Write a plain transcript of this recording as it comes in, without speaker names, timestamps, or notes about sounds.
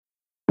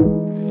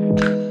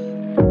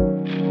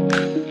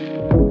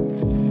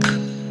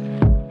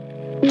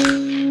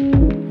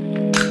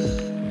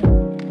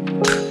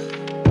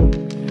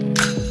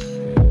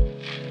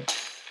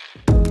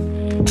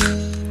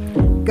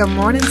Good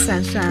morning,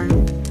 sunshine.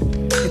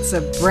 It's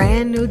a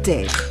brand new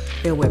day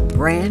filled with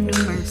brand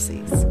new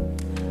mercies.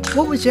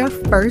 What was your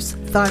first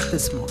thought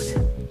this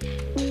morning?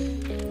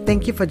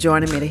 Thank you for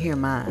joining me to hear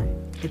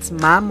mine. It's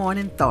My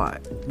Morning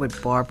Thought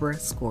with Barbara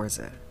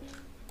Scorza.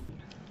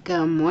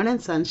 Good morning,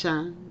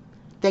 sunshine.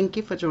 Thank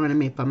you for joining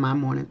me for My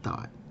Morning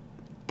Thought.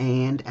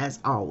 And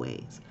as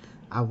always,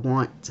 I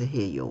want to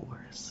hear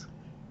yours.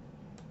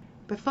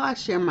 Before I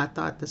share my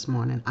thought this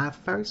morning, I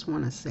first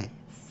want to say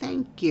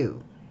thank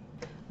you.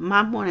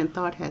 My Morning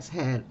Thought has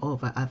had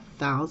over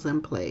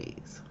 1,000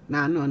 plays.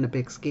 Now, I know in the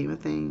big scheme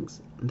of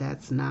things,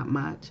 that's not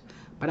much,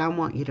 but I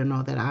want you to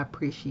know that I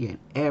appreciate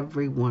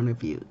every one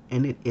of you,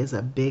 and it is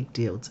a big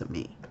deal to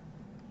me.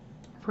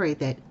 I pray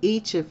that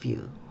each of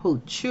you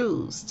who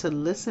choose to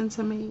listen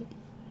to me,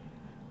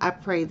 I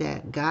pray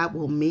that God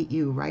will meet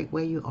you right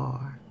where you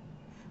are,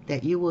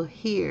 that you will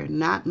hear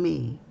not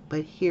me,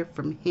 but hear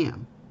from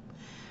Him.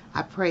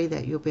 I pray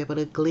that you'll be able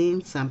to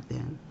glean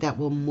something that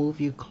will move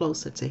you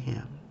closer to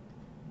Him.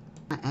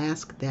 I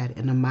ask that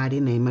in the mighty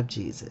name of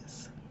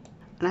Jesus.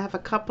 And I have a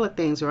couple of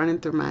things running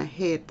through my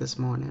head this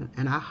morning,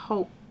 and I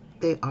hope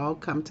they all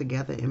come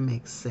together and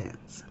make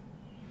sense.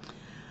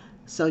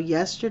 So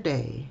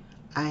yesterday,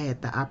 I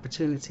had the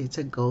opportunity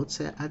to go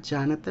to a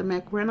Jonathan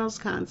McReynolds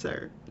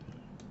concert.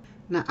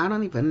 Now, I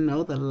don't even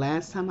know the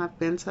last time I've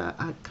been to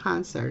a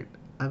concert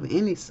of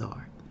any sort.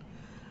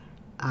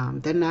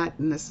 They're not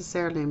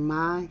necessarily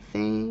my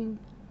thing,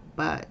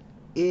 but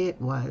it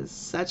was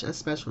such a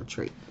special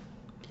treat.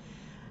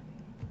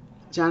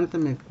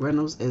 Jonathan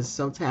McReynolds is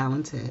so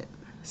talented.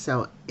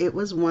 So it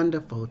was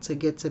wonderful to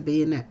get to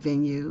be in that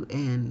venue,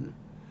 and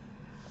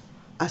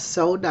a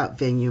sold out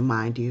venue,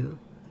 mind you,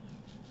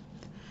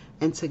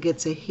 and to get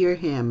to hear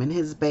him and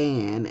his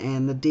band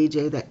and the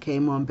DJ that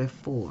came on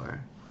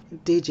before,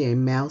 DJ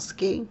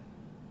Melsky.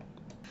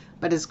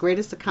 But as great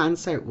as the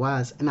concert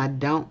was, and I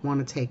don't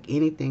want to take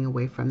anything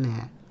away from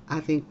that, I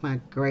think my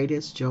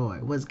greatest joy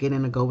was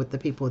getting to go with the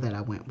people that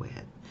I went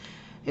with.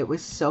 It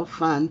was so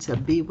fun to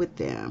be with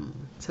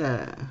them,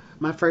 to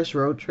my first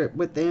road trip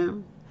with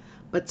them,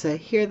 but to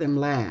hear them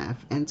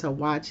laugh and to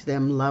watch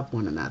them love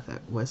one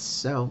another was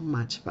so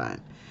much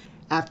fun.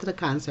 After the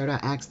concert, I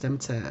asked them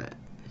to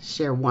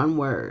share one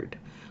word.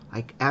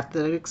 Like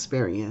after the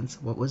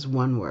experience, what was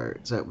one word?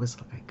 So it was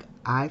like,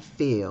 I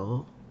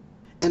feel,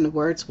 and the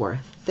words were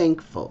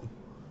thankful,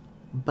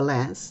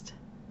 blessed,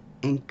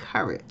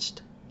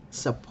 encouraged,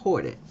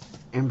 supported,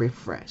 and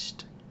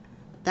refreshed.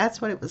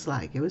 That's what it was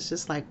like. It was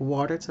just like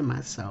water to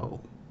my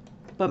soul.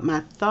 But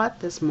my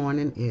thought this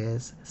morning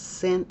is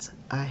sent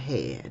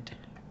ahead.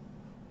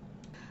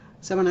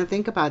 So when I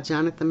think about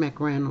Jonathan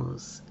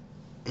McReynolds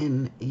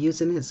and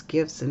using his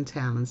gifts and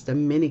talents, the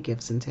many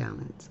gifts and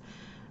talents,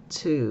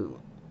 to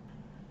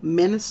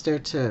minister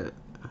to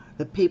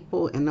the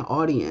people in the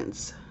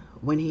audience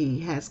when he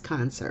has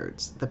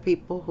concerts, the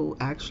people who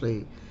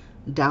actually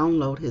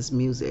download his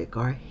music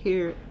or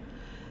hear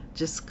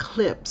just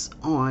clips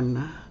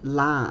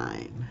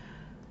online,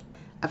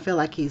 I feel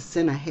like he's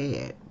sent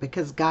ahead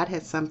because God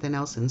has something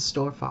else in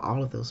store for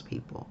all of those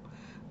people.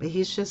 But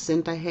he's just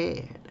sent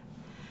ahead.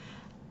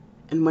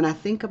 And when I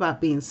think about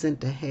being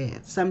sent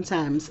ahead,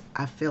 sometimes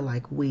I feel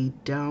like we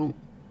don't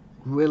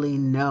really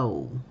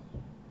know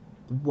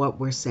what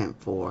we're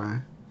sent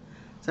for.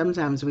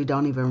 Sometimes we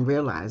don't even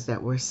realize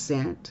that we're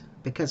sent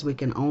because we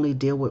can only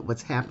deal with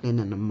what's happening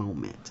in the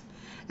moment.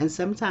 And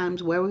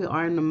sometimes where we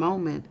are in the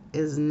moment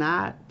is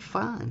not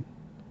fun.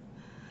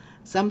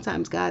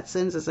 Sometimes God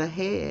sends us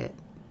ahead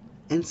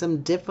in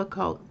some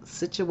difficult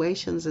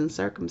situations and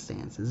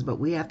circumstances, but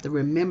we have to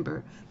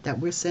remember that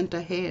we're sent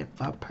ahead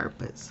for a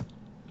purpose.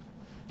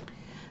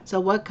 So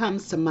what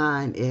comes to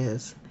mind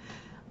is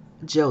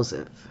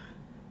Joseph.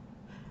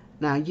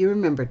 Now you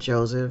remember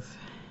Joseph.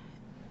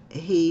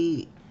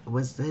 He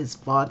was his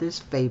father's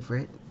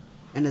favorite,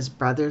 and his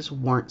brothers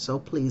weren't so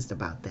pleased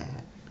about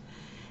that.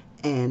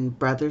 And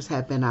brothers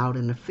had been out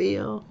in the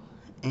field,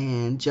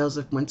 and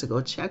Joseph went to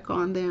go check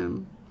on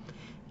them,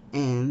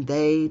 and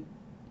they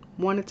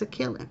wanted to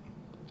kill him.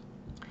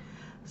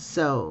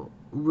 So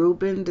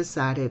Reuben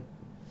decided,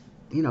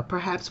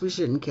 perhaps we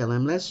shouldn't kill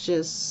him. Let's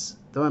just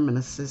throw him in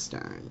a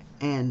cistern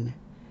and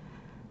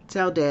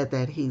tell Dad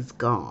that he's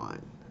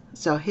gone.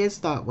 So his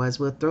thought was,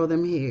 we'll throw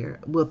him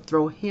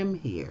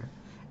here,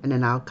 and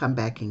then I'll come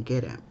back and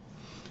get him.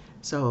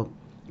 So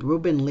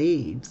Reuben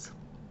leaves,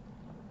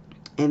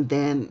 and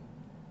then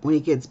when he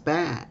gets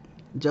back,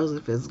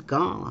 Joseph is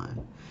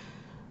gone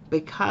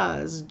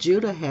because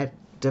Judah had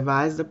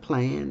devised a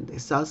plan. They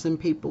saw some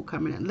people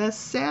coming in. Let's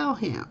sell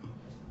him.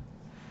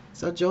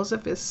 So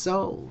Joseph is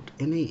sold,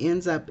 and he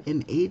ends up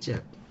in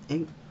Egypt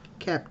in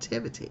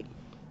captivity.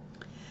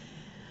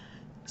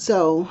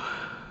 So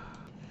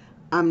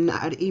I'm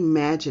not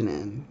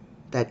imagining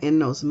that in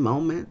those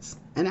moments,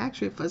 and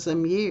actually for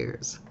some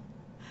years,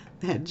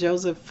 that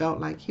Joseph felt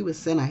like he was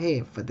sent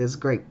ahead for this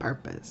great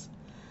purpose.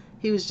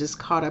 He was just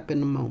caught up in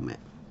the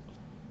moment.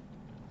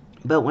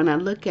 But when I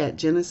look at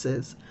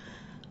Genesis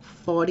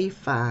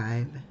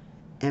 45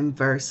 and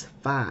verse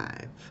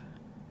 5,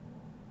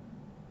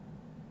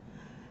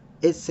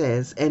 it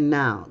says, "And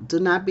now, do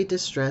not be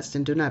distressed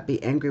and do not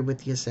be angry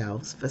with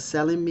yourselves for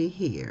selling me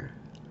here,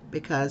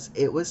 because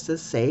it was to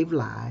save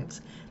lives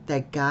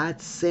that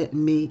God sent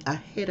me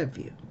ahead of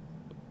you."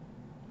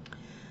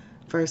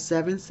 Verse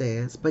 7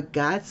 says, "But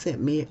God sent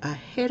me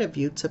ahead of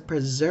you to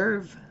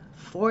preserve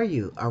for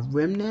you a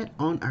remnant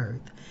on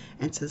earth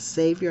and to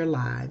save your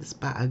lives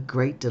by a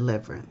great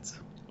deliverance."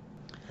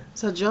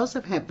 So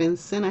Joseph had been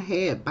sent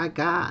ahead by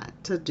God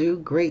to do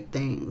great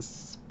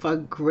things for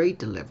great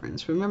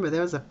deliverance. Remember,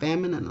 there was a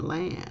famine in the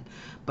land,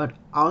 but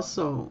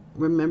also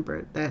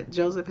remember that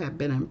Joseph had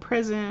been in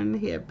prison.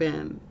 He had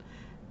been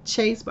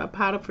chased by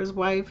Potiphar's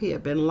wife. He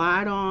had been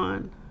lied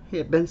on. He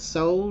had been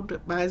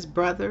sold by his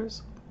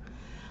brothers.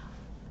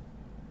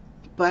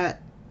 But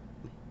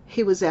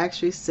he was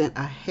actually sent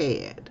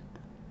ahead.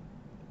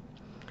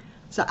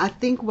 So I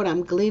think what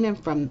I'm gleaning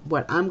from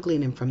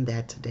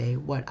that today,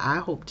 what I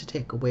hope to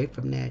take away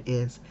from that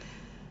is,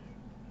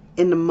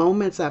 in the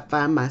moments I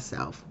find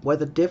myself,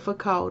 whether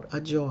difficult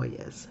or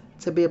joyous,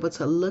 to be able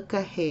to look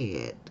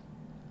ahead,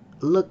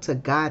 look to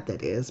God,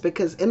 that is,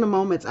 because in the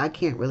moments I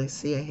can't really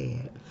see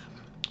ahead,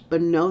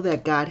 but know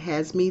that God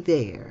has me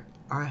there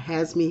or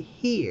has me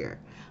here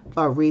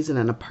for a reason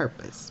and a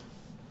purpose.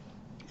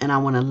 And I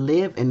want to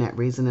live in that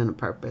reason and a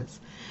purpose,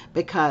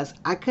 because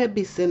I could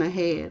be sent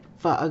ahead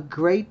for a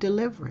great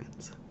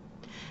deliverance.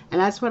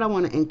 And that's what I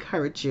want to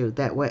encourage you,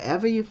 that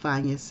wherever you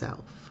find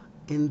yourself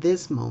in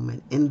this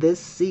moment, in this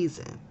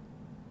season,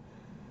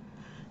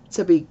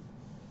 to be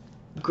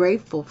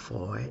grateful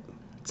for it,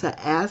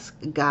 to ask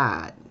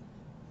God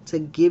to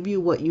give you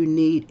what you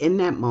need in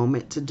that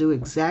moment to do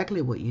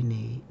exactly what you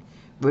need,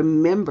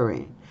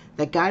 remembering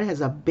that God has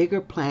a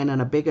bigger plan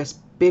and a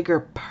bigger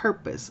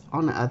purpose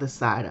on the other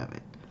side of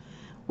it.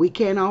 We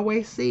can't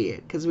always see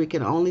it because we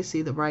can only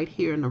see the right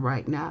here and the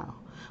right now.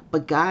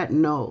 But God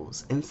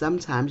knows, and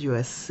sometimes you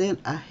are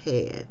sent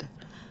ahead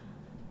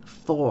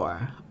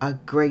for a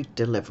great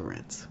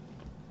deliverance.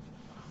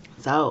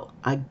 So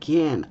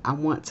again, I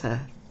want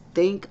to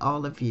thank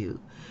all of you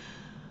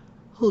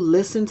who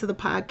listen to the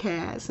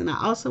podcast, and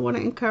I also want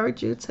to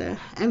encourage you to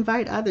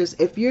invite others.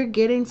 If you're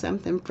getting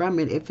something from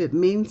it, if it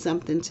means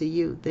something to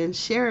you, then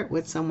share it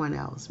with someone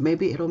else.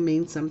 Maybe it'll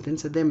mean something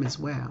to them as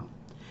well.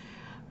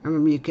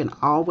 Remember, you can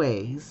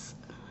always,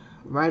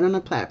 right on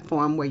the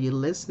platform where you're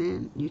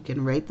listening, you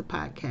can rate the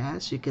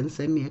podcast, you can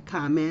send me a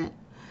comment,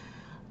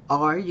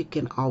 or you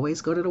can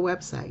always go to the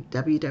website,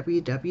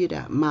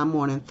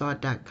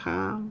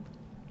 www.mymorningthought.com,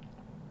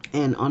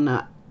 and on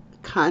the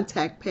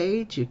contact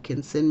page, you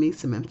can send me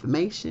some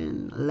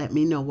information, let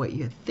me know what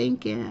you're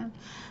thinking,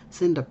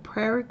 send a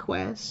prayer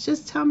request,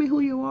 just tell me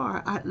who you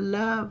are. I'd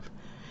love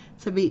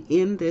to be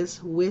in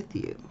this with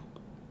you.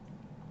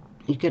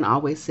 You can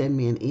always send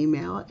me an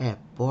email at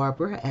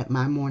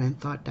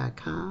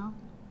barbara@mymorningthought.com.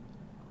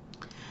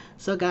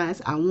 So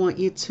guys, I want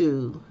you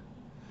to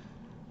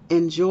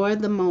enjoy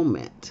the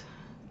moment,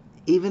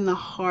 even the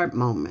hard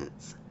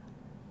moments.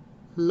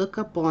 Look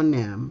upon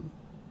them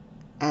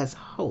as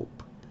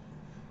hope.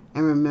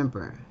 And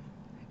remember,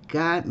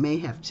 God may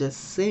have just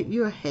sent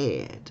you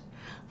ahead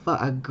for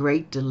a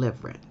great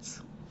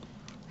deliverance.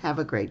 Have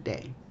a great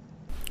day.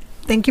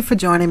 Thank you for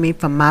joining me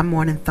for My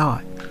Morning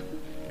Thought.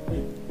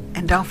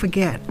 And don't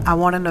forget, I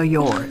want to know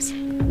yours.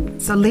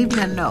 So leave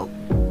me a note.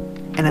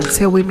 And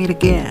until we meet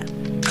again,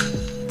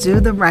 do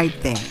the right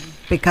thing,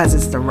 because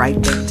it's the right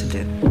thing to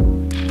do.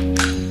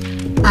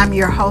 I'm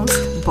your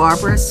host,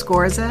 Barbara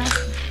Scorza,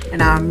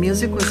 and our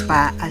music was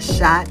by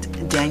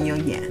Ashat Daniel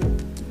Yen.